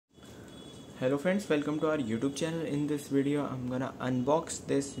Hello friends, welcome to our YouTube channel. In this video I'm gonna unbox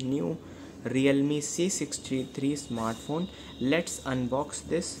this new Realme C63 smartphone. Let's unbox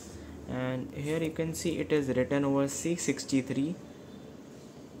this, and here you can see it is written over C63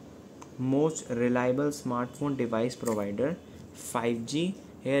 most reliable smartphone device provider 5G.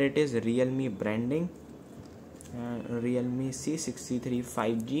 Here it is Realme branding, Realme C63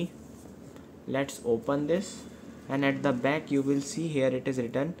 5G. Let's open this, and at the back you will see here it is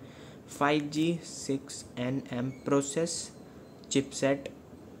written 5G 6nm process chipset,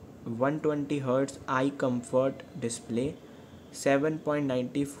 120Hz eye comfort display,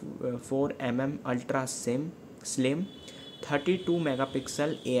 7.94 mm ultra slim, 32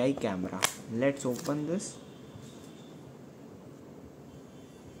 megapixel AI camera. Let's open this.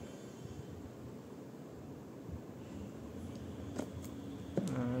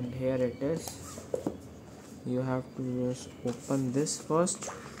 And here it is. You have to just open this first.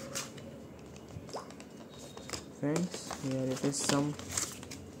 Friends, here it is some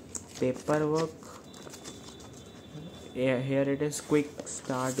paperwork. Here it is quick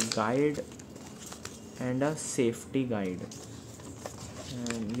start guide and a safety guide,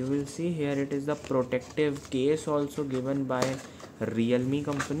 and you will see here it is the protective case also given by Realme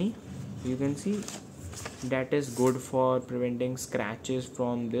company. You can see that is good for preventing scratches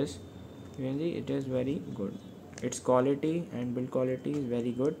from this. You can see it is very good. Its quality and build quality is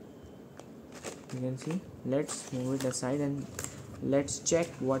very good. You can see. Let's move it aside and let's check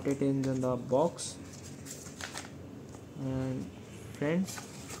what it is in the box. And friends,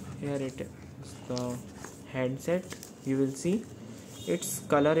 here it is the headset. You will see its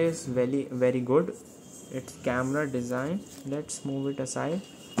color is very good. Its camera design, let's move it aside.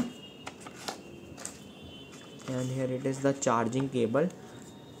 And here it is the charging cable,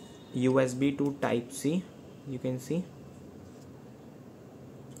 USB to type C. You can see.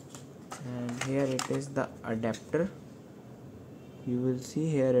 And here it is the adapter. You will see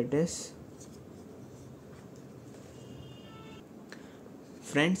here it is.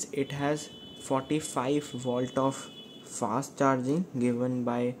 Friends, it has 45 volt of fast charging given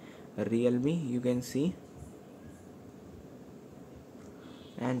by Realme. You can see.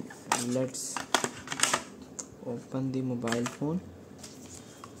 And let's open the mobile phone.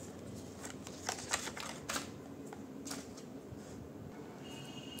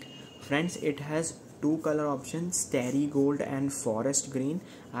 Friends, it has two color options, starry gold and forest green.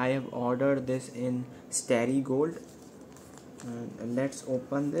 I have ordered this in starry gold. And let's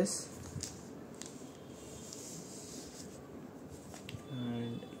open this,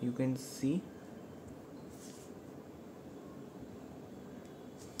 and you can see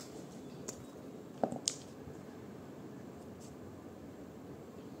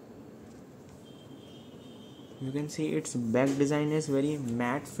its back design is very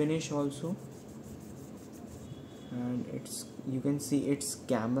matte finish also, and you can see its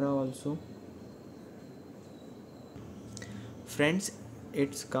camera also. Friends,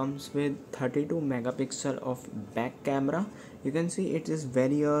 it comes with 32 megapixel of back camera. You can see it is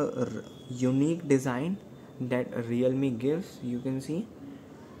very unique design that Realme gives. You can see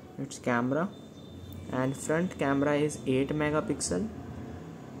its camera, and front camera is 8 megapixel.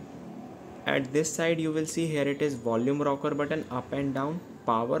 At this side you will see here it is volume rocker button, up and down,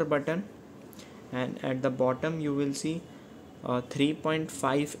 power button, and at the bottom you will see a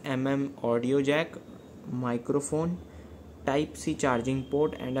 3.5 mm audio jack, microphone, type C charging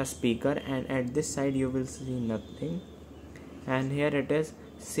port and a speaker. And at this side you will see nothing. And here it is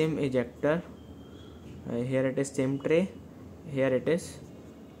SIM ejector, here it is SIM tray, here it is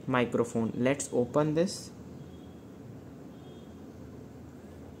microphone. Let's open this.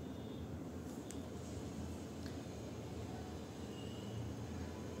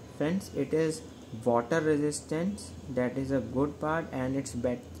 Friends, it is water resistant, that is a good part, and its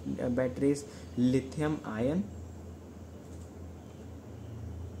battery is lithium ion.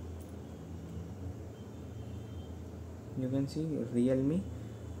 You can see Realme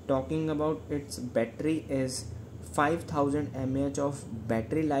talking about its battery is 5000 mAh of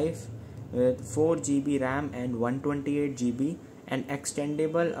battery life with 4 GB RAM and 128 GB, and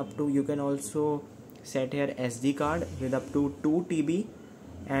extendable up to, you can also set here SD card with up to 2 TB.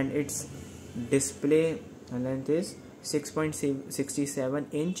 And its display length is 6.67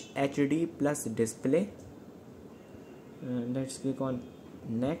 inch HD plus display. Let's click on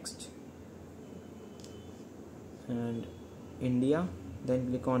next, and India, then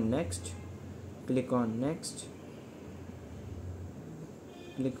click on next, click on next,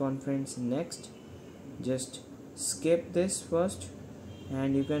 click on friends next. Just skip this first,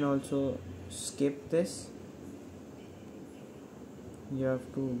 and you can also skip this. you have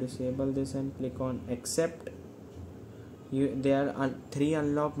to disable this and click on accept. There are 3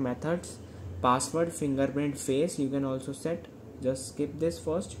 unlock methods: password, fingerprint, face. You can also set. Just skip this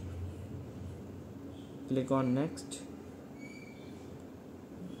first, click on next,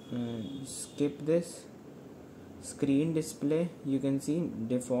 and skip this. Screen display, you can see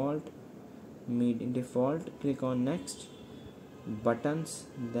default, default, click on next. Buttons,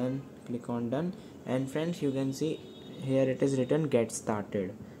 then click on done. And friends, you can see here it is written get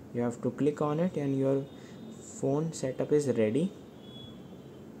started. You have to click on it and your phone setup is ready.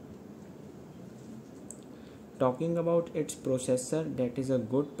 Talking about its processor, that is a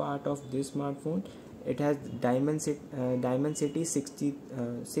good part of this smartphone. It has Dimensity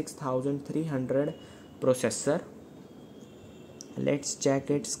 6300 processor. Let's check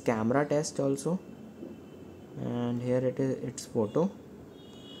its camera test also. And here it is, its photo.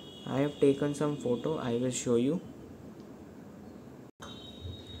 I have taken some photo, I will show you.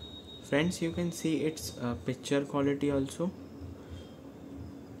 Friends, you can see its picture quality also.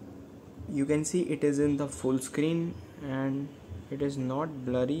 You can see it is in the full screen and it is not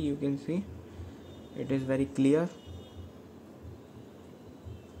blurry. You can see it is very clear.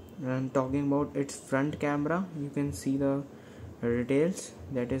 And talking about its front camera, you can see the details,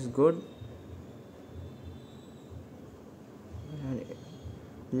 that is good. And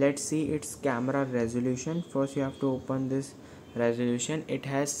let's see its camera resolution. First you have to open this resolution. It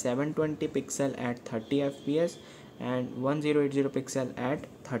has 720 pixel at 30 fps and 1080 pixel at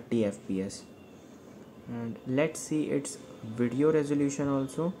 30 fps. And let's see its video resolution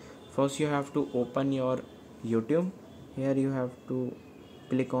also. First you have to open your YouTube. Here you have to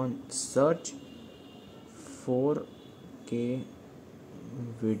click on search 4K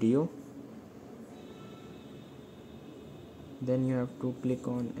video. Then you have to click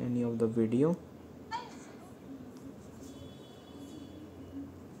on any of the video.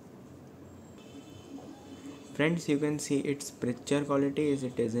 Friends, you can see its picture quality is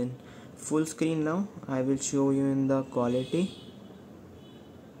it is in full screen now. I will show you in the quality.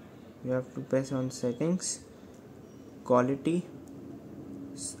 You have to press on settings, quality,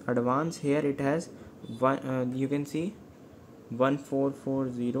 advanced. Here it has one. You can see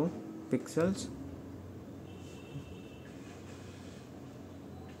 1440 pixels.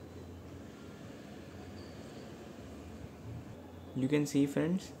 You can see,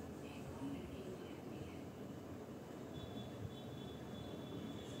 friends.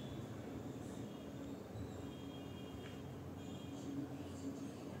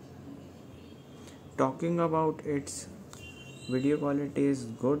 Talking about its video quality is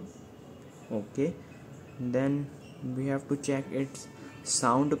good. Okay, then we have to check its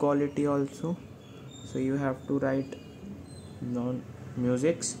sound quality also. So you have to write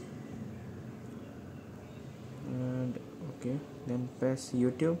musics and okay, then press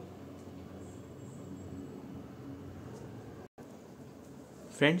YouTube.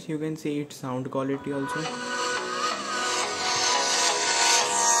 Friends, you can see its sound quality also.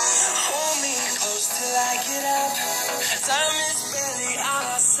 Time is barely on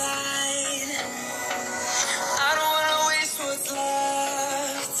our side. I don't wanna waste what's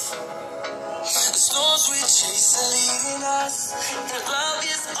left. The storms we chase are leaving us, and love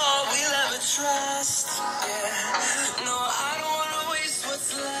is all we'll ever trust. Yeah, no, I don't wanna waste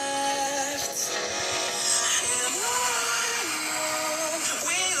what's left. And on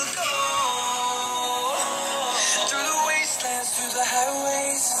we'll go, through the wastelands, through the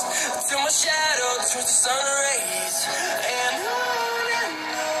highways, till my shadow turns to sun rays. And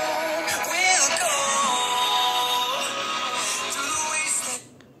on we'll go, through the wastelands.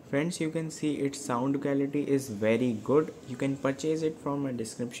 Friends, you can see its sound quality is very good. You can purchase it from a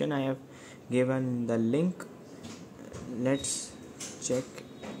description. I have given the link. Let's check.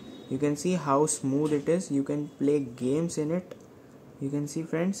 You can see how smooth it is. You can play games in it. You can see,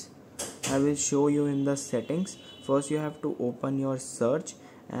 friends. I will show you in the settings. First you have to open your search,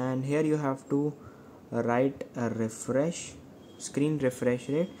 and here you have to write a refresh, screen refresh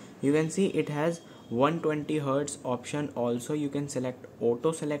rate. You can see it has 120 Hz option also. You can select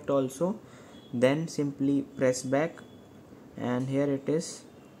auto select also, then simply press back, and here it is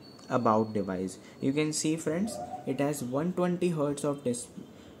about device. You can see, friends, it has 120 Hz of this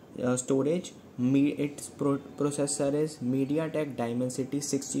storage. Its processor is MediaTek Dimensity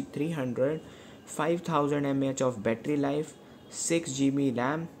 6300, 5000 mAh of battery life, 6 GB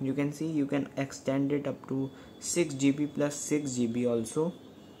RAM. You can see you can extend it up to 6 GB plus 6 GB also.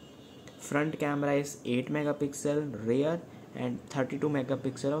 Front camera is 8 megapixel rear and 32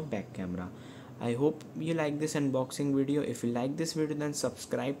 megapixel of back camera. I hope you like this unboxing video. If you like this video, then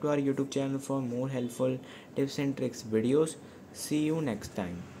subscribe to our YouTube channel for more helpful tips and tricks videos. See you next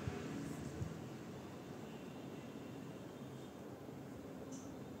time.